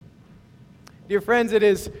Dear friends, it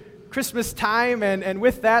is Christmas time, and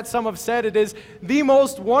with that, some have said it is the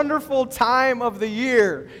most wonderful time of the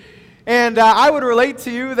year. And I would relate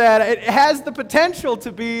to you that it has the potential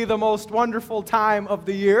to be the most wonderful time of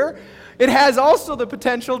the year. It has also the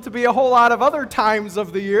potential to be a whole lot of other times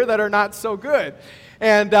of the year that are not so good.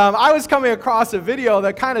 And I was coming across a video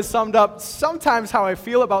that kind of summed up sometimes how I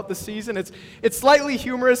feel about the season. It's slightly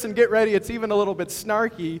humorous, and get ready, it's even a little bit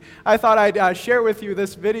snarky. I thought I'd share with you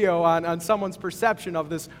this video on someone's perception of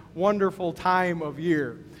this wonderful time of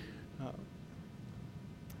year.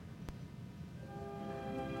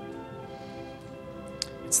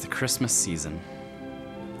 It's the Christmas season.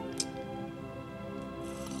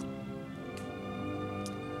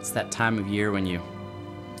 It's that time of year when you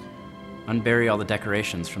unbury all the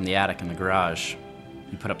decorations from the attic and the garage.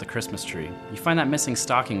 You put up the Christmas tree. You find that missing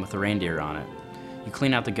stocking with the reindeer on it. You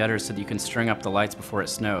clean out the gutters so that you can string up the lights before it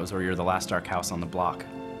snows, or you're the last dark house on the block.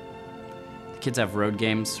 The kids have road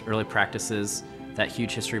games, early practices, that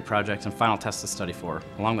huge history project, and final tests to study for,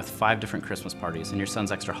 along with 5 different Christmas parties and your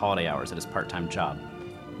son's extra holiday hours at his part-time job.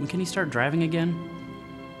 When can he start driving again?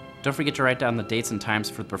 Don't forget to write down the dates and times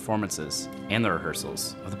for the performances and the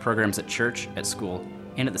rehearsals of the programs at church, at school,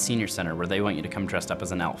 and at the senior center, where they want you to come dressed up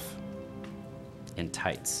as an elf. In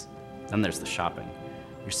tights. Then there's the shopping.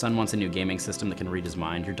 Your son wants a new gaming system that can read his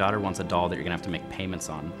mind. Your daughter wants a doll that you're gonna have to make payments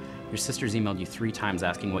on. Your sister's emailed you 3 times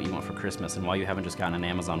asking what you want for Christmas, and why you haven't just gotten an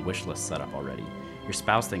Amazon wish list set up already. Your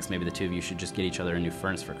spouse thinks maybe the two of you should just get each other a new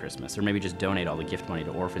furnace for Christmas, or maybe just donate all the gift money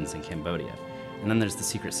to orphans in Cambodia. And then there's the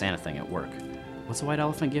Secret Santa thing at work. What's a white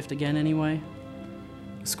elephant gift again, anyway?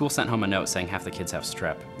 School sent home a note saying half the kids have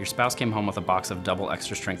strep. Your spouse came home with a box of double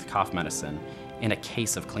extra strength cough medicine and a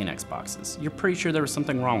case of Kleenex boxes. You're pretty sure there was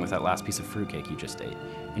something wrong with that last piece of fruitcake you just ate.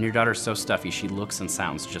 And your daughter's so stuffy she looks and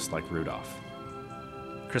sounds just like Rudolph.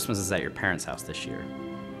 Christmas is at your parents' house this year,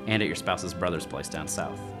 and at your spouse's brother's place down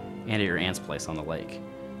south, and at your aunt's place on the lake.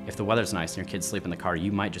 If the weather's nice and your kids sleep in the car,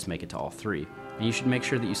 you might just make it to all 3. And you should make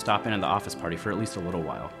sure that you stop in at the office party for at least a little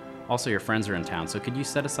while. Also, your friends are in town, so could you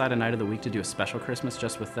set aside a night of the week to do a special Christmas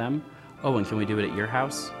just with them? Oh, and can we do it at your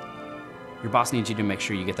house? Your boss needs you to make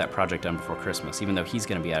sure you get that project done before Christmas, even though he's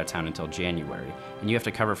going to be out of town until January. And you have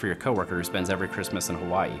to cover for your coworker who spends every Christmas in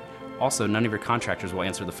Hawaii. Also, none of your contractors will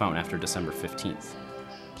answer the phone after December 15th.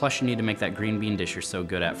 Plus, you need to make that green bean dish you're so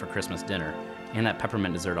good at for Christmas dinner, and that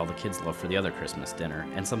peppermint dessert all the kids love for the other Christmas dinner,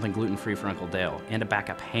 and something gluten-free for Uncle Dale, and a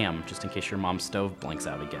backup ham just in case your mom's stove blinks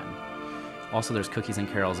out again. Also, there's cookies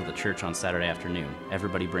and carols at the church on Saturday afternoon.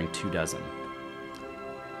 Everybody bring 2 dozen.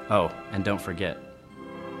 Oh, and don't forget,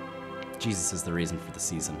 Jesus is the reason for the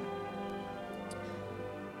season.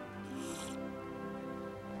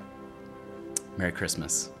 Merry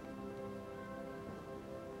Christmas.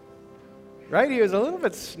 Right? He was a little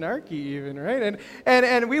bit snarky even, right?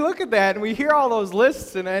 And we look at that and we hear all those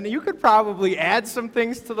lists, and you could probably add some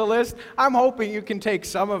things to the list. I'm hoping you can take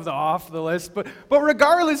some of them off the list, but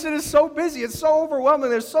regardless, it is so busy, it's so overwhelming,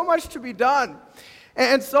 there's so much to be done.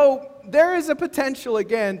 And so there is a potential,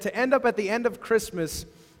 again, to end up at the end of Christmas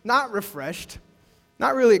not refreshed,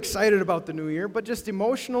 not really excited about the new year, but just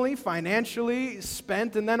emotionally, financially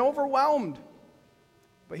spent, and then overwhelmed.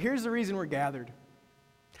 But here's the reason we're gathered.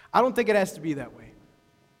 I don't think it has to be that way.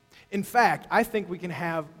 In fact, I think we can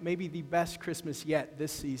have maybe the best Christmas yet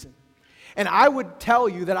this season. And I would tell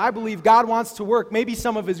you that I believe God wants to work maybe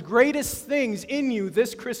some of His greatest things in you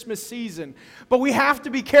this Christmas season. But we have to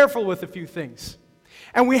be careful with a few things.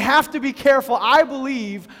 And we have to be careful, I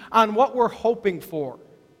believe, on what we're hoping for.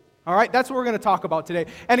 All right, that's what we're going to talk about today.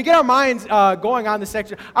 And to get our minds going on this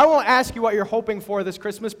section, I won't ask you what you're hoping for this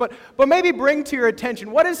Christmas, but maybe bring to your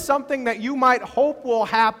attention, what is something that you might hope will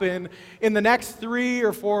happen in the next 3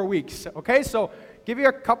 or 4 weeks? Okay, so give you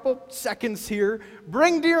a couple seconds here.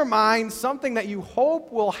 Bring to your mind something that you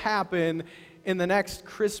hope will happen in the next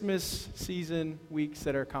Christmas season weeks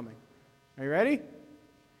that are coming. Are you ready?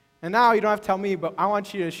 And now you don't have to tell me, but I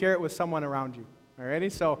want you to share it with someone around you. All right, ready?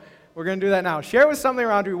 So we're going to do that now. Share with something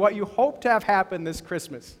around you what you hope to have happen this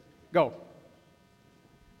Christmas. Go.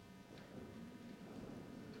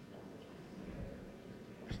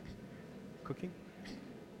 Cooking?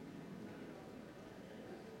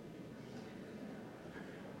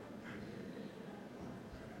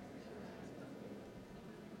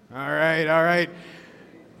 All right.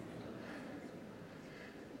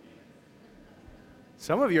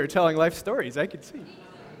 Some of you are telling life stories, I can see.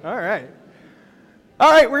 All right,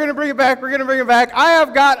 we're going to bring it back. I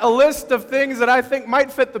have got a list of things that I think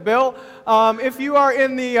might fit the bill. If you are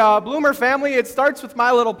in the Bloomer family, it starts with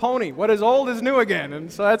My Little Pony. What is old is new again,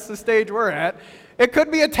 and so that's the stage we're at. It could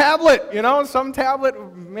be a tablet, some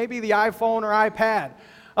tablet, maybe the iPhone or iPad.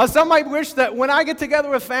 Some might wish that when I get together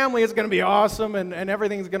with family, it's going to be awesome and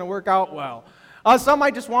everything's going to work out well. Some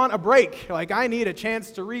might just want a break, like I need a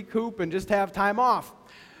chance to recoup and just have time off.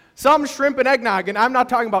 Some shrimp and eggnog, and I'm not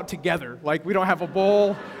talking about together, like we don't have a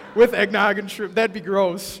bowl with eggnog and shrimp, that'd be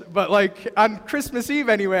gross. But like on Christmas Eve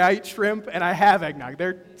anyway, I eat shrimp and I have eggnog.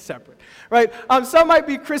 They're separate, right? Some might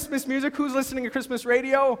be Christmas music. Who's listening to Christmas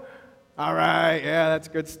radio? All right, yeah, that's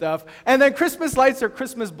good stuff. And then Christmas lights or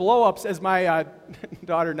Christmas blow-ups, as my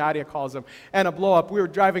daughter Nadia calls them. And a blow-up, we were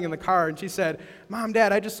driving in the car and she said, Mom,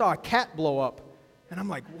 Dad, I just saw a cat blow up. And I'm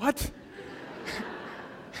like, what?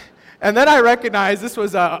 And then I recognized this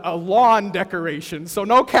was a lawn decoration, so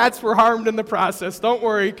no cats were harmed in the process. Don't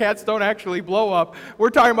worry, cats don't actually blow up. We're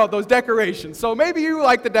talking about those decorations. So maybe you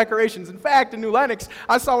like the decorations. In fact, in New Lenox,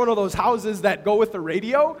 I saw one of those houses that go with the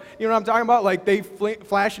radio. You know what I'm talking about? Like they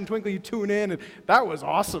flash and twinkle, you tune in, and that was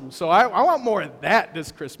awesome. So I want more of that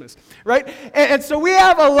this Christmas, right? And so we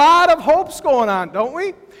have a lot of hopes going on, don't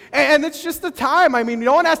we? And it's just the time. I mean,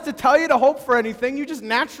 no one has to tell you to hope for anything. You just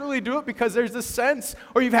naturally do it because there's this sense,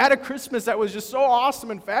 or you've had a Christmas that was just so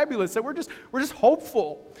awesome and fabulous that we're just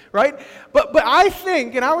hopeful, right? But I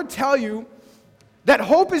think, and I would tell you, that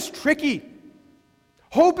hope is tricky.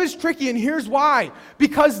 Hope is tricky, and here's why.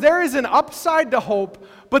 Because there is an upside to hope,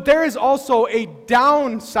 but there is also a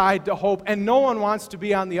downside to hope, and no one wants to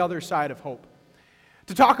be on the other side of hope.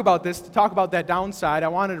 To talk about this, to talk about that downside, I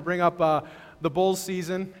wanted to bring up the Bulls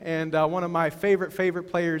season, and one of my favorite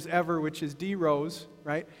players ever, which is D. Rose,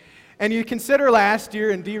 right? And you consider last year,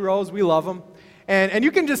 and D. Rose, we love him. And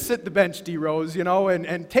you can just sit the bench, D. Rose, you know,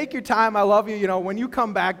 and take your time, I love you, you know, when you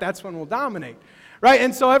come back, that's when we'll dominate, right?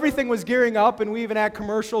 And so everything was gearing up, and we even had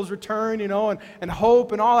commercials return, you know, and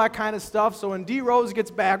hope and all that kind of stuff. So when D. Rose gets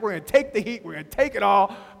back, we're going to take the heat, we're going to take it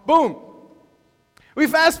all, boom. We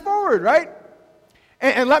fast forward, right?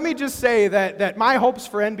 And let me just say that my hopes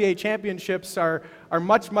for NBA championships are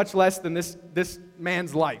much, much less than this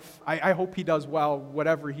man's life. I hope he does well,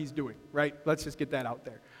 whatever he's doing, right? Let's just get that out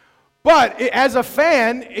there. But as a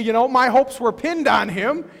fan, you know, my hopes were pinned on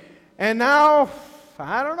him, and now,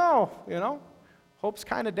 I don't know, you know, hope's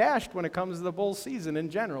kind of dashed when it comes to the Bulls season in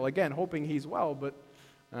general. Again, hoping he's well, but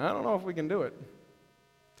I don't know if we can do it.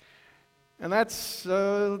 And that's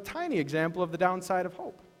a tiny example of the downside of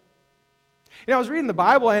hope. You know, I was reading the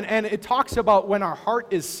Bible, and it talks about when our heart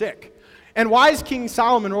is sick. And wise King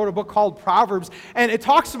Solomon wrote a book called Proverbs, and it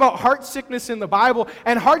talks about heart sickness in the Bible.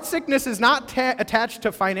 And heart sickness is not attached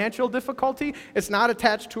to financial difficulty. It's not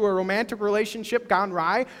attached to a romantic relationship gone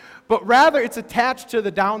awry, but rather it's attached to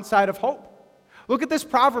the downside of hope. Look at this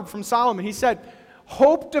proverb from Solomon. He said,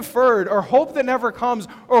 hope deferred, or hope that never comes,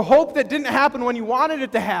 or hope that didn't happen when you wanted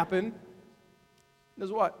it to happen,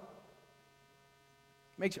 does what?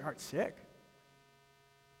 Makes your heart sick.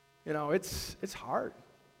 You know, it's hard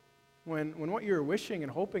when what you're wishing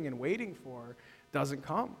and hoping and waiting for doesn't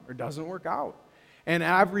come or doesn't work out. And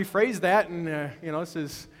I've rephrased that, and you know, this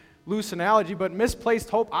is loose analogy, but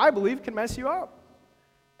misplaced hope, I believe, can mess you up.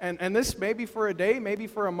 And this maybe for a day, maybe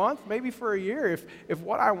for a month, maybe for a year. If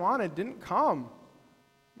what I wanted didn't come,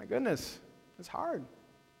 my goodness, it's hard.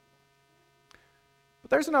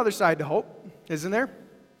 But there's another side to hope, isn't there?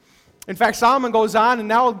 In fact, Solomon goes on and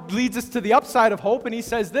now leads us to the upside of hope, and he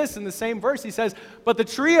says this in the same verse. He says, but the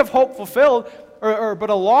tree of hope fulfilled, but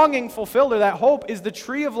a longing fulfilled, or that hope, is the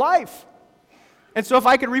tree of life. And so if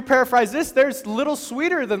I could reparaphrase this, there's little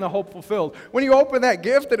sweeter than the hope fulfilled. When you open that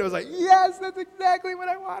gift and it was like, yes, that's exactly what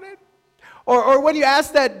I wanted. Or when you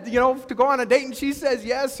ask that, you know, to go on a date and she says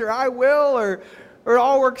yes, or I will, or it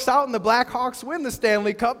all works out and the Blackhawks win the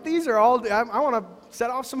Stanley Cup. These are all, I want to set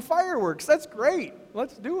off some fireworks. That's great.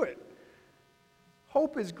 Let's do it.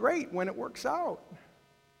 Hope is great when it works out.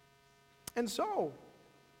 And so,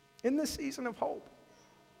 in this season of hope,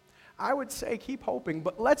 I would say keep hoping,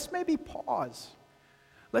 but let's maybe pause.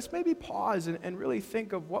 Let's maybe pause and really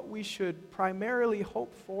think of what we should primarily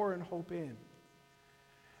hope for and hope in. And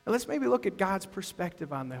let's maybe look at God's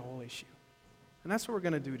perspective on the whole issue. And that's what we're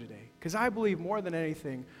going to do today. Because I believe more than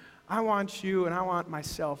anything, I want you and I want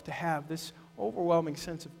myself to have this overwhelming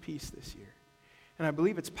sense of peace this year. And I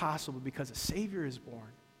believe it's possible because a Savior is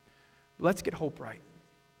born. Let's get hope right.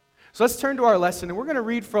 So let's turn to our lesson, and we're going to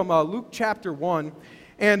read from Luke chapter 1.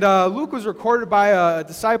 And Luke was recorded by a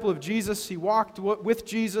disciple of Jesus. He walked with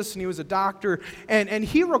Jesus, and he was a doctor. And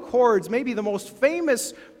he records maybe the most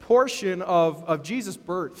famous portion of Jesus'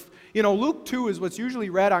 birth. You know, Luke 2 is what's usually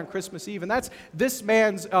read on Christmas Eve, and that's this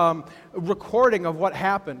man's recording of what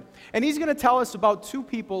happened. And he's going to tell us about two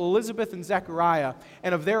people, Elizabeth and Zechariah,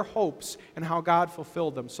 and of their hopes and how God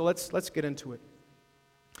fulfilled them. So let's get into it.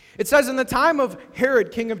 It says, in the time of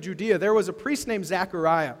Herod, king of Judea, there was a priest named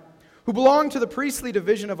Zechariah, who belonged to the priestly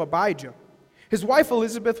division of Abijah. His wife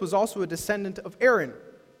Elizabeth was also a descendant of Aaron.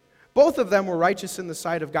 Both of them were righteous in the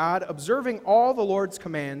sight of God, observing all the Lord's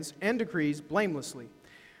commands and decrees blamelessly,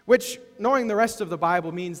 which, knowing the rest of the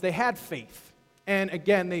Bible, means they had faith. And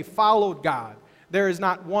again, they followed God. There is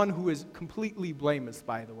not one who is completely blameless,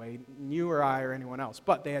 by the way, you or I or anyone else.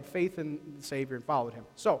 But they had faith in the Savior and followed him.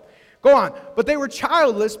 So, go on. But they were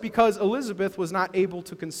childless because Elizabeth was not able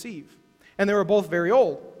to conceive. And they were both very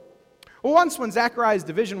old. Well, once when Zechariah's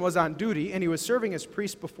division was on duty and he was serving as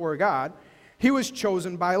priest before God, he was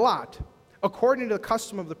chosen by Lot, according to the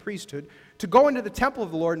custom of the priesthood, to go into the temple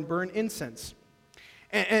of the Lord and burn incense.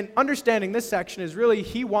 And understanding this section is really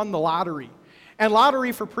he won the lottery. And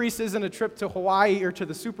lottery for priests isn't a trip to Hawaii or to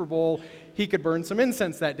the Super Bowl. He could burn some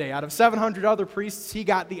incense that day. Out of 700 other priests, he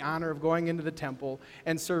got the honor of going into the temple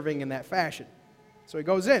and serving in that fashion. So he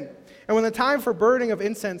goes in. And when the time for burning of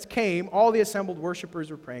incense came, all the assembled worshipers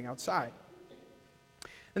were praying outside.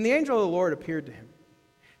 And the angel of the Lord appeared to him,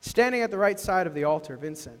 standing at the right side of the altar of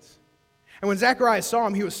incense. And when Zechariah saw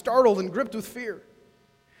him, he was startled and gripped with fear.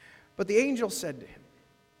 But the angel said to him,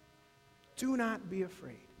 "Do not be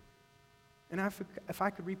afraid." And if I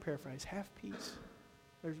could re-paraphrase, have peace.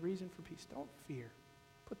 There's reason for peace. Don't fear.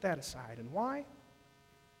 Put that aside. And why?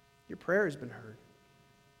 Your prayer has been heard.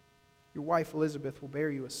 Your wife Elizabeth will bear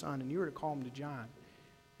you a son, and you are to call him to John.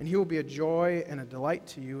 And he will be a joy and a delight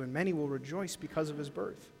to you, and many will rejoice because of his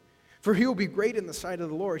birth. For he will be great in the sight of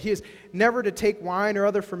the Lord. He is never to take wine or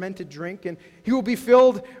other fermented drink, and he will be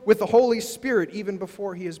filled with the Holy Spirit even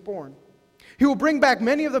before he is born. He will bring back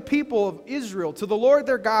many of the people of Israel to the Lord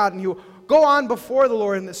their God, and he will go on before the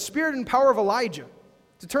Lord in the spirit and power of Elijah,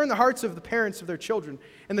 to turn the hearts of the parents of their children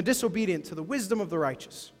and the disobedient to the wisdom of the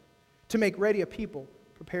righteous, to make ready a people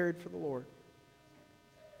prepared for the Lord.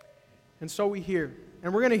 And so we hear,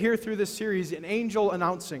 and we're going to hear through this series, an angel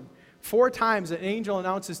announcing. 4 times an angel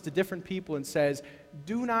announces to different people and says,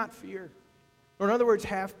 "Do not fear." Or in other words,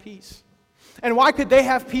 have peace. And why could they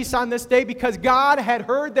have peace on this day? Because God had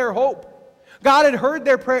heard their hope. God had heard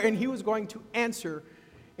their prayer, and he was going to answer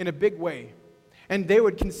in a big way. And they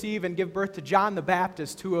would conceive and give birth to John the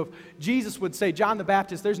Baptist, who of Jesus would say, John the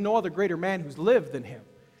Baptist, there's no other greater man who's lived than him,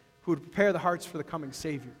 who would prepare the hearts for the coming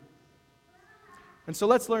Savior. And so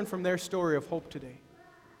let's learn from their story of hope today,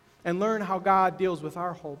 and learn how God deals with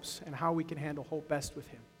our hopes and how we can handle hope best with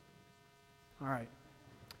him. All right.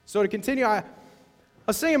 So to continue, I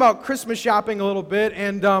was thinking about Christmas shopping a little bit,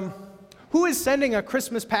 and who is sending a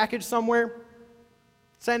Christmas package somewhere?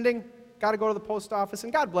 Sending? Got to go to the post office,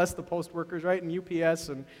 and God bless the post workers, right, and UPS,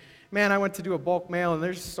 and man, I went to do a bulk mail, and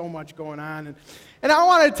there's so much going on. And I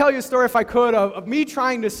wanted to tell you a story, if I could, of me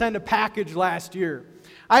trying to send a package last year.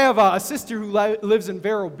 I have a sister who lives in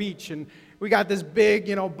Vero Beach, and we got this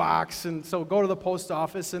big, box, and so go to the post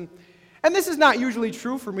office, and this is not usually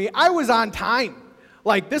true for me. I was on time.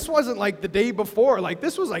 Like, this wasn't like the day before. Like,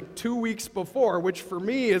 this was like 2 weeks before, which for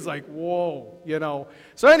me is like, whoa,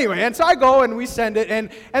 So anyway, and so I go and we send it, and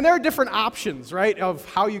there are different options, right, of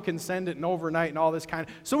how you can send it and overnight and all this kind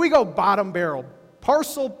of. So we go bottom barrel,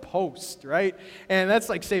 parcel post, right? And that's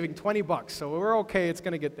like saving $20, so we're okay, it's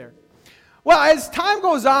going to get there. Well, as time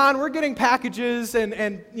goes on, we're getting packages,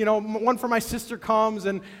 and one for my sister comes,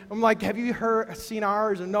 and I'm like, have you seen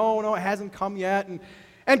ours? And no, it hasn't come yet.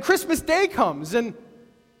 And Christmas Day comes, and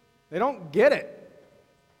they don't get it.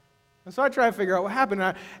 And so I try to figure out what happened.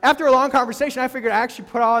 After a long conversation, I figured I actually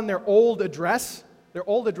put on their old address. Their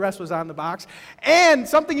old address was on the box. And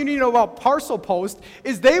something you need to know about parcel post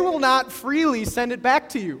is they will not freely send it back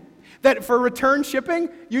to you. That for return shipping,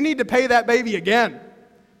 you need to pay that baby again.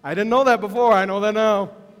 I didn't know that before. I know that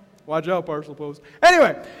now. Watch out, parcel post.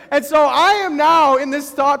 Anyway, and so I am now in this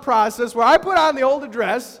thought process where I put on the old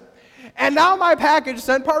address, and now my package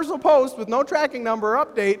sent parcel post with no tracking number or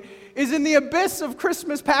update is in the abyss of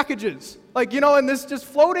Christmas packages. Like, in this just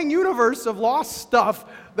floating universe of lost stuff,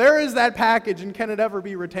 there is that package, and can it ever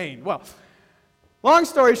be retained? Well, long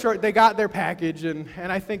story short, they got their package, and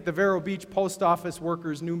I think the Vero Beach post office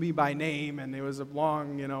workers knew me by name, and it was a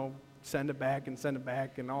long, send it back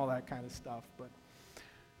and all that kind of stuff.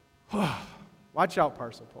 But watch out,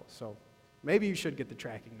 parcel post. So maybe you should get the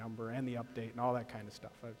tracking number and the update and all that kind of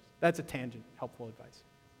stuff. That's a tangent, helpful advice.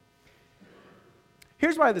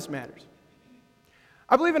 Here's why this matters.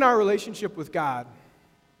 I believe in our relationship with God.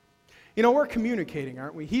 We're communicating,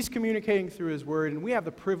 aren't we? He's communicating through his word, and we have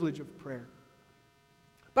the privilege of prayer.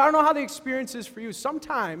 But I don't know how the experience is for you.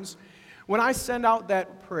 Sometimes when I send out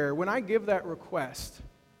that prayer, when I give that request,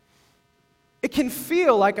 it can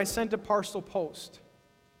feel like I sent a parcel post.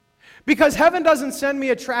 Because heaven doesn't send me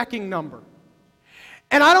a tracking number.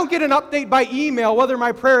 And I don't get an update by email whether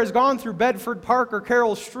my prayer has gone through Bedford Park or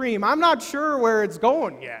Carroll Stream. I'm not sure where it's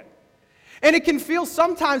going yet. And it can feel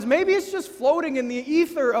sometimes, maybe it's just floating in the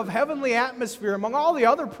ether of heavenly atmosphere among all the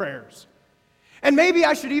other prayers. And maybe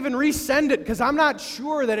I should even resend it because I'm not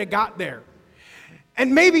sure that it got there.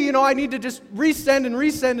 And maybe, I need to just resend and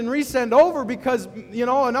resend and resend over because,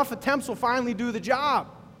 enough attempts will finally do the job.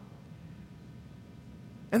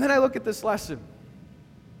 And then I look at this lesson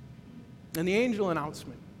and the angel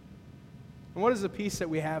announcement. And what is the peace that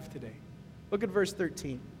we have today? Look at verse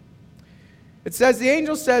 13. It says, the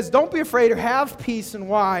angel says, don't be afraid or have peace. And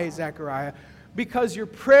why, Zechariah? Because your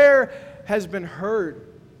prayer has been heard.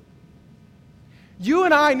 You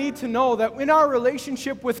and I need to know that in our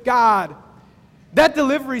relationship with God, that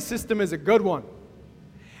delivery system is a good one.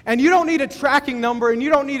 And you don't need a tracking number and you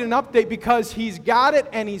don't need an update because He's got it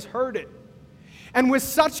and He's heard it. And with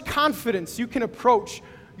such confidence, you can approach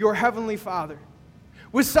your Heavenly Father.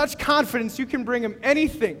 With such confidence, you can bring Him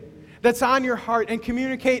anything that's on your heart and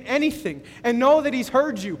communicate anything and know that He's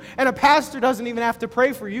heard you. And a pastor doesn't even have to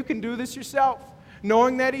pray for you. You can do this yourself,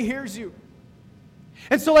 knowing that He hears you.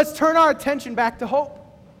 And so let's turn our attention back to hope.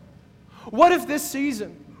 What if this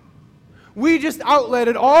season we just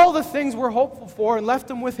outletted all the things we're hopeful for and left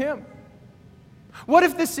them with Him? What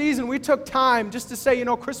if this season we took time just to say,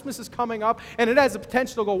 Christmas is coming up and it has the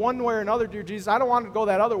potential to go one way or another, dear Jesus. I don't want it to go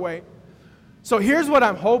that other way. So here's what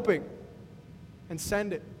I'm hoping, and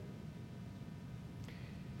send it.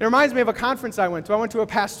 It reminds me of a conference I went to. I went to a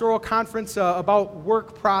pastoral conference about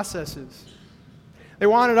work processes. They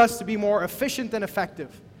wanted us to be more efficient and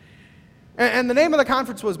effective. And the name of the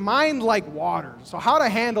conference was Mind Like Water. So how to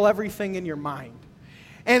handle everything in your mind.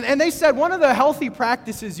 And they said one of the healthy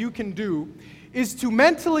practices you can do is to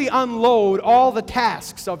mentally unload all the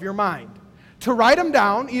tasks of your mind. To write them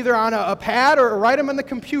down, either on a pad or write them on the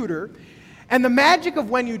computer. And the magic of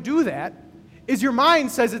when you do that is your mind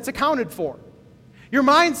says it's accounted for. Your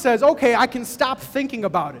mind says, okay, I can stop thinking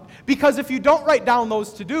about it. Because if you don't write down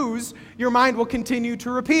those to-dos, your mind will continue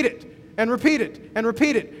to repeat it, and repeat it, and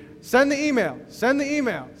repeat it. Send the email, send the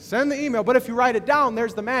email, send the email. But if you write it down,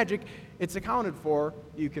 there's the magic. It's accounted for.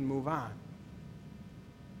 You can move on.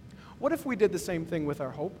 What if we did the same thing with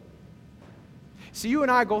our hope? See, you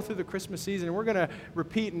and I go through the Christmas season, and we're going to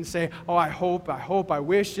repeat and say, oh, I hope, I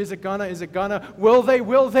wish, is it gonna, will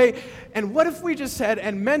they? And what if we just said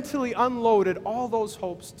and mentally unloaded all those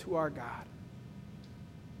hopes to our God?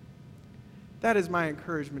 That is my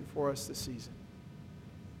encouragement for us this season.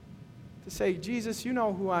 To say, Jesus, you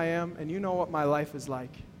know who I am, and you know what my life is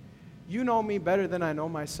like. You know me better than I know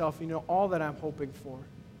myself. You know all that I'm hoping for.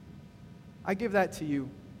 I give that to you.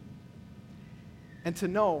 And to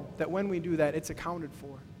know that when we do that, it's accounted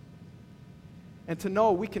for. And to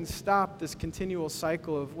know we can stop this continual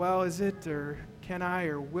cycle of, well, is it, or can I,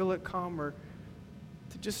 or will it come, or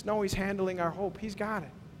to just know He's handling our hope. He's got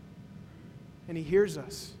it. And He hears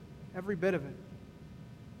us, every bit of it.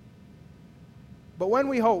 But when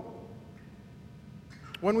we hope,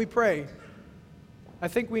 when we pray, I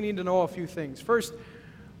think we need to know a few things. First,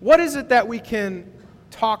 what is it that we can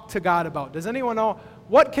talk to God about? Does anyone know?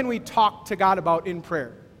 What can we talk to God about in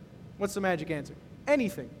prayer? What's the magic answer?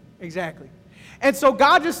 Anything. Exactly. And so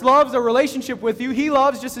God just loves a relationship with you. He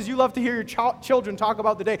loves, just as you love to hear your children talk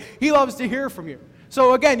about the day, He loves to hear from you.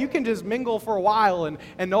 So again, you can just mingle for a while and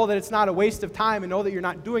know that it's not a waste of time and know that you're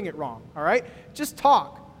not doing it wrong. All right? Just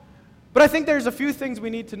talk. But I think there's a few things we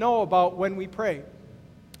need to know about when we pray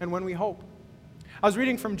and when we hope. I was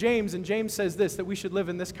reading from James, and James says this, that we should live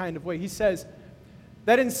in this kind of way. He says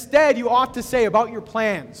that instead you ought to say about your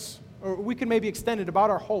plans, or we can maybe extend it about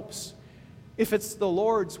our hopes, if it's the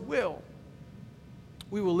Lord's will,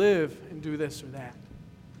 we will live and do this or that.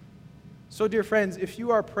 So, dear friends, if you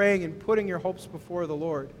are praying and putting your hopes before the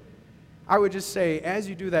Lord, I would just say, as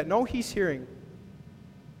you do that, know He's hearing,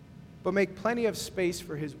 but make plenty of space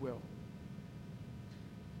for His will.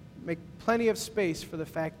 Make plenty of space for the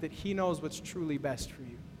fact that He knows what's truly best for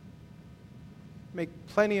you. Make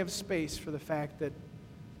plenty of space for the fact that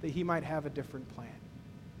He might have a different plan.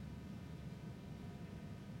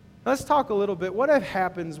 Let's talk a little bit. What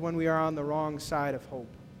happens when we are on the wrong side of hope?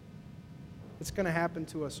 It's going to happen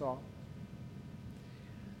to us all.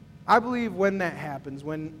 I believe when that happens,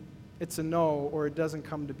 when it's a no or it doesn't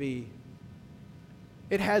come to be,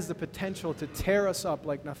 it has the potential to tear us up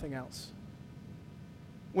like nothing else.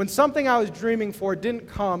 When something I was dreaming for didn't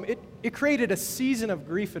come, it created a season of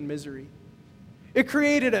grief and misery. It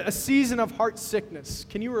created a season of heart sickness.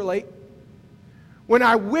 Can you relate? When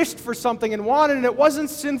I wished for something and wanted it, and it wasn't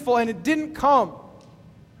sinful and it didn't come,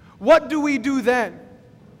 what do we do then?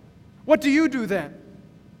 What do you do then?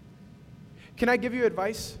 Can I give you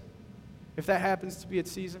advice if that happens to be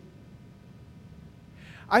its season?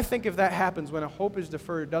 I think if that happens when a hope is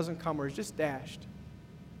deferred, doesn't come, or is just dashed,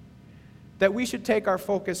 that we should take our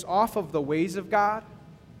focus off of the ways of God,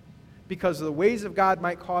 because the ways of God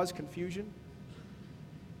might cause confusion,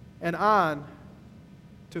 and on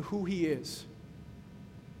to who He is.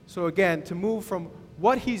 So again, to move from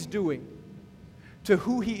what He's doing to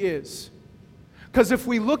who He is. Because if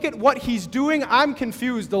we look at what He's doing, I'm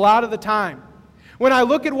confused a lot of the time. When I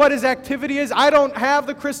look at what His activity is, I don't have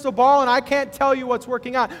the crystal ball and I can't tell you what's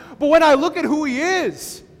working out. But when I look at who He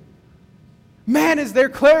is, man, is there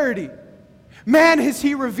clarity. Man, has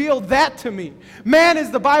He revealed that to me. Man,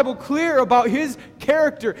 is the Bible clear about His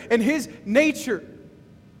character and His nature.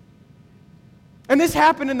 And this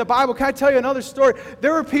happened in the Bible. Can I tell you another story?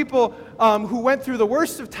 There were people who went through the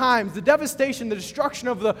worst of times, the devastation, the destruction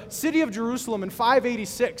of the city of Jerusalem in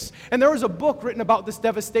 586. And there was a book written about this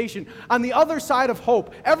devastation. On the other side of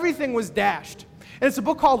hope, everything was dashed. And it's a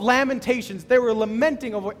book called Lamentations. They were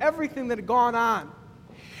lamenting over everything that had gone on.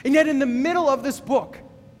 And yet in the middle of this book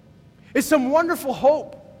is some wonderful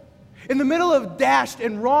hope. In the middle of dashed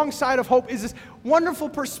and wrong side of hope is this wonderful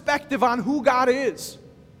perspective on who God is.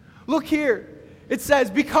 Look here. It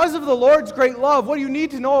says, because of the Lord's great love, what you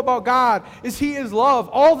need to know about God is He is love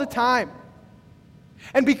all the time.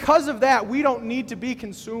 And because of that, we don't need to be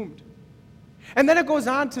consumed. And then it goes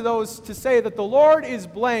on to say that the Lord is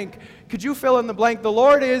blank. Could you fill in the blank? The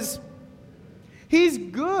Lord is, He's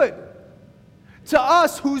good to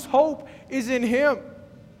us whose hope is in Him.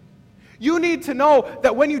 You need to know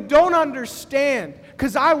that when you don't understand,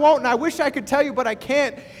 because I won't and I wish I could tell you, but I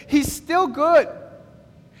can't, He's still good.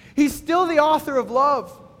 He's still the author of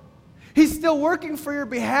love. He's still working for your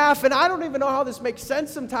behalf. And I don't even know how this makes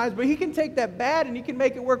sense sometimes, but He can take that bad and He can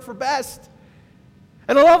make it work for best.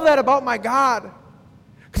 And I love that about my God.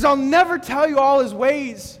 Because I'll never tell you all His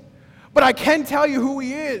ways, but I can tell you who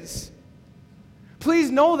He is.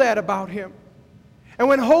 Please know that about Him. And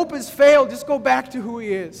when hope has failed, just go back to who He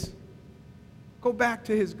is. Go back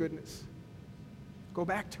to His goodness. Go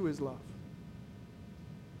back to His love.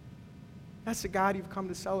 That's the God you've come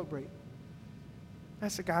to celebrate.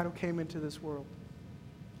 That's the God who came into this world.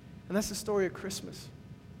 And that's the story of Christmas.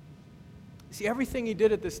 You see, everything He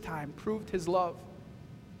did at this time proved His love.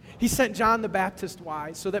 He sent John the Baptist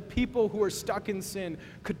wise so that people who were stuck in sin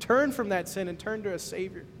could turn from that sin and turn to a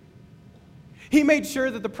Savior. He made sure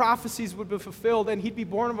that the prophecies would be fulfilled and He'd be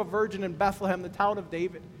born of a virgin in Bethlehem, the town of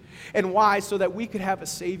David. And why? So that we could have a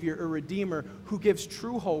Savior, a Redeemer, who gives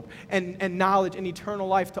true hope and knowledge and eternal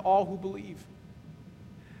life to all who believe.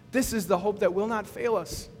 This is the hope that will not fail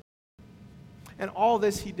us. And all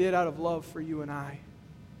this He did out of love for you and I.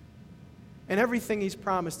 And everything He's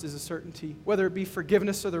promised is a certainty, whether it be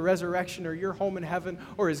forgiveness or the resurrection or your home in heaven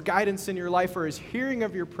or His guidance in your life or His hearing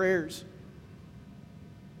of your prayers.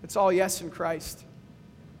 It's all yes in Christ.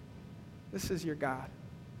 This is your God.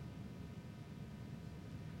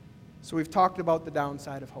 So we've talked about the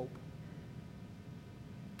downside of hope.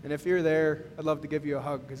 And if you're there, I'd love to give you a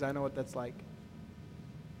hug because I know what that's like.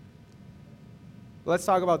 But let's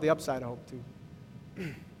talk about the upside of hope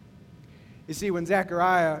too. You see, when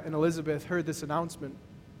Zechariah and Elizabeth heard this announcement,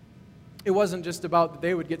 it wasn't just about that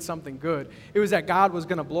they would get something good. It was that God was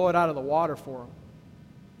going to blow it out of the water for them.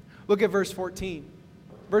 Look at verse 14.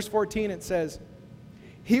 Verse 14, it says,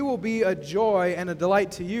 He will be a joy and a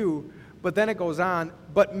delight to you. But then it goes on,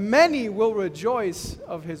 but many will rejoice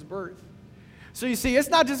of His birth. So you see, it's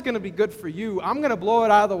not just going to be good for you. I'm going to blow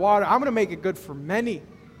it out of the water. I'm going to make it good for many.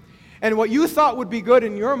 And what you thought would be good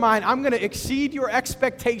in your mind, I'm going to exceed your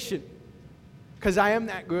expectation because I am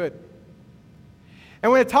that good.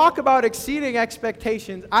 And when I talk about exceeding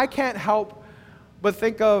expectations, I can't help but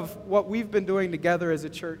think of what we've been doing together as a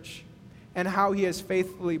church and how He has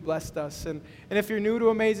faithfully blessed us. And if you're new to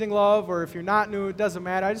Amazing Love or if you're not new, it doesn't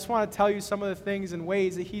matter. I just want to tell you some of the things and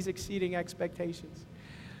ways that He's exceeding expectations.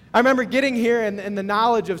 I remember getting here and the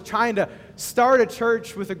knowledge of trying to start a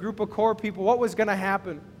church with a group of core people, what was going to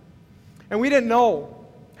happen. And we didn't know,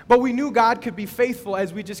 but we knew God could be faithful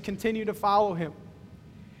as we just continue to follow Him.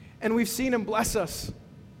 And we've seen Him bless us.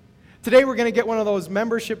 Today we're going to get one of those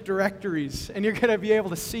membership directories, and you're going to be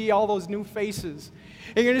able to see all those new faces.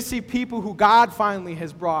 And you're going to see people who God finally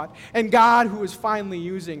has brought, and God who is finally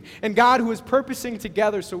using, and God who is purposing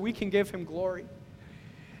together so we can give Him glory.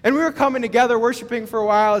 And we were coming together, worshiping for a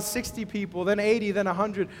while as 60 people, then 80, then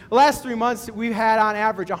 100. The last 3 months we've had on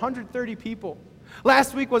average 130 people.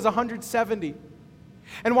 Last week was 170.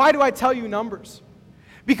 And why do I tell you numbers?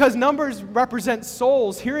 Because numbers represent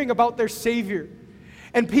souls hearing about their Savior.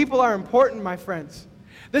 And people are important, my friends.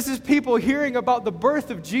 This is people hearing about the birth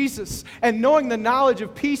of Jesus and knowing the knowledge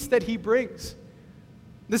of peace that he brings.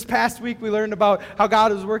 This past week, we learned about how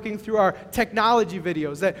God was working through our technology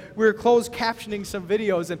videos, that we were closed captioning some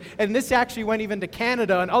videos, and this actually went even to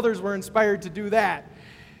Canada, and others were inspired to do that.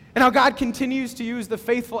 And how God continues to use the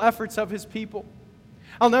faithful efforts of his people.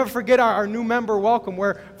 I'll never forget our new member welcome,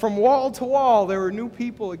 where from wall to wall, there were new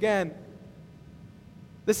people again.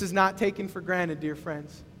 This is not taken for granted, dear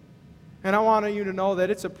friends. And I want you to know that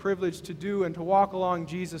it's a privilege to do and to walk along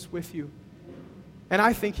Jesus with you. And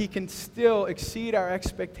I think he can still exceed our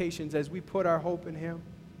expectations as we put our hope in him,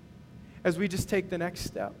 as we just take the next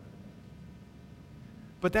step.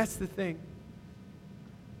 But that's the thing.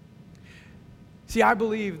 See, I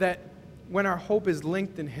believe that when our hope is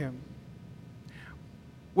linked in him,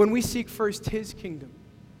 when we seek first his kingdom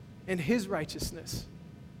and his righteousness,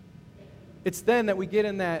 it's then that we get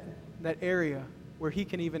in that area where he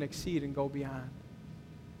can even exceed and go beyond.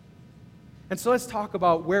 And so let's talk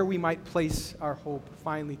about where we might place our hope,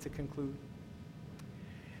 finally, to conclude.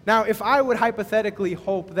 Now, if I would hypothetically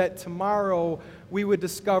hope that tomorrow we would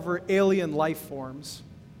discover alien life forms,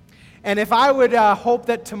 and if I would hope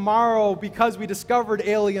that tomorrow, because we discovered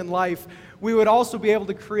alien life, we would also be able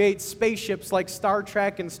to create spaceships like Star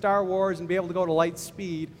Trek and Star Wars and be able to go to light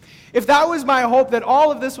speed. If that was my hope, that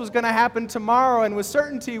all of this was going to happen tomorrow, and with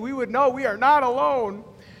certainty we would know we are not alone,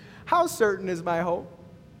 how certain is my hope?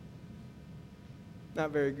 Not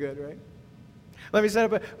very good, right? Let me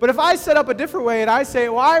set up but if I set up a different way and I say,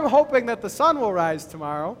 well, I'm hoping that the sun will rise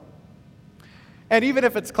tomorrow, and even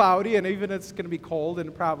if it's cloudy and even if it's going to be cold, and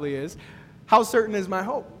it probably is, how certain is my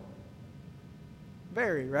hope?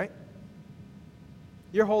 Very, right?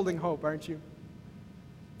 You're holding hope, aren't you?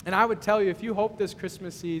 And I would tell you, if you hope this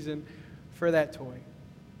Christmas season for that toy,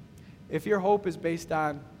 if your hope is based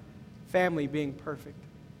on family being perfect,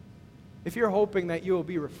 if you're hoping that you will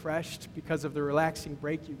be refreshed because of the relaxing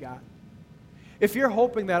break you got, if you're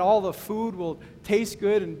hoping that all the food will taste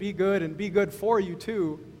good and be good for you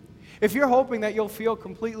too, if you're hoping that you'll feel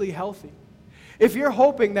completely healthy, if you're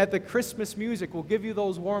hoping that the Christmas music will give you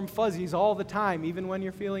those warm fuzzies all the time, even when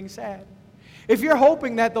you're feeling sad, if you're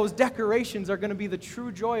hoping that those decorations are going to be the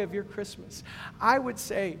true joy of your Christmas, I would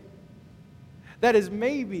say that is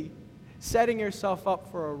maybe setting yourself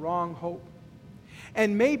up for a wrong hope,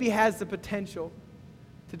 and maybe has the potential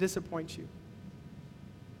to disappoint you.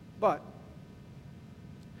 But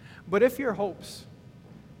if your hopes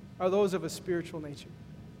are those of a spiritual nature,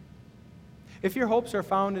 if your hopes are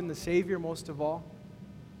found in the Savior most of all,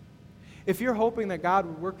 if you're hoping that God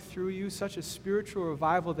would work through you such a spiritual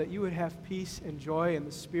revival that you would have peace and joy and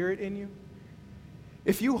the Spirit in you,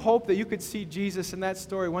 if you hope that you could see Jesus in that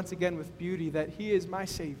story once again with beauty, that he is my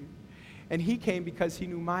Savior, and he came because he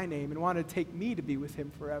knew my name and wanted to take me to be with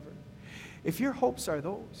him forever. If your hopes are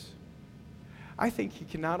those, I think he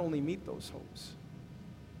can not only meet those hopes,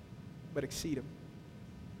 but exceed them.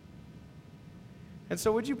 And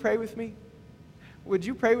so would you pray with me? Would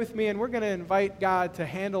you pray with me? And we're going to invite God to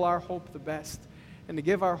handle our hope the best and to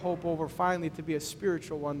give our hope over finally to be a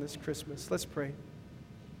spiritual one this Christmas. Let's pray.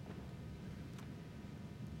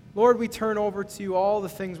 Lord, we turn over to you all the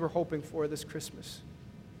things we're hoping for this Christmas.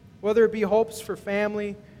 Whether it be hopes for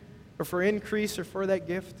family or for increase or for that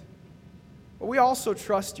gift. But we also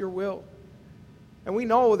trust your will. And we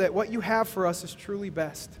know that what you have for us is truly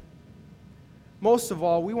best. Most of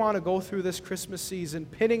all, we want to go through this Christmas season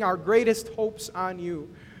pinning our greatest hopes on you.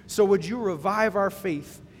 So would you revive our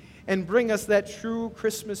faith and bring us that true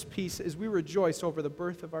Christmas peace as we rejoice over the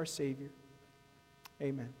birth of our Savior.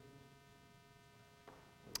 Amen.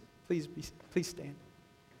 Please stand.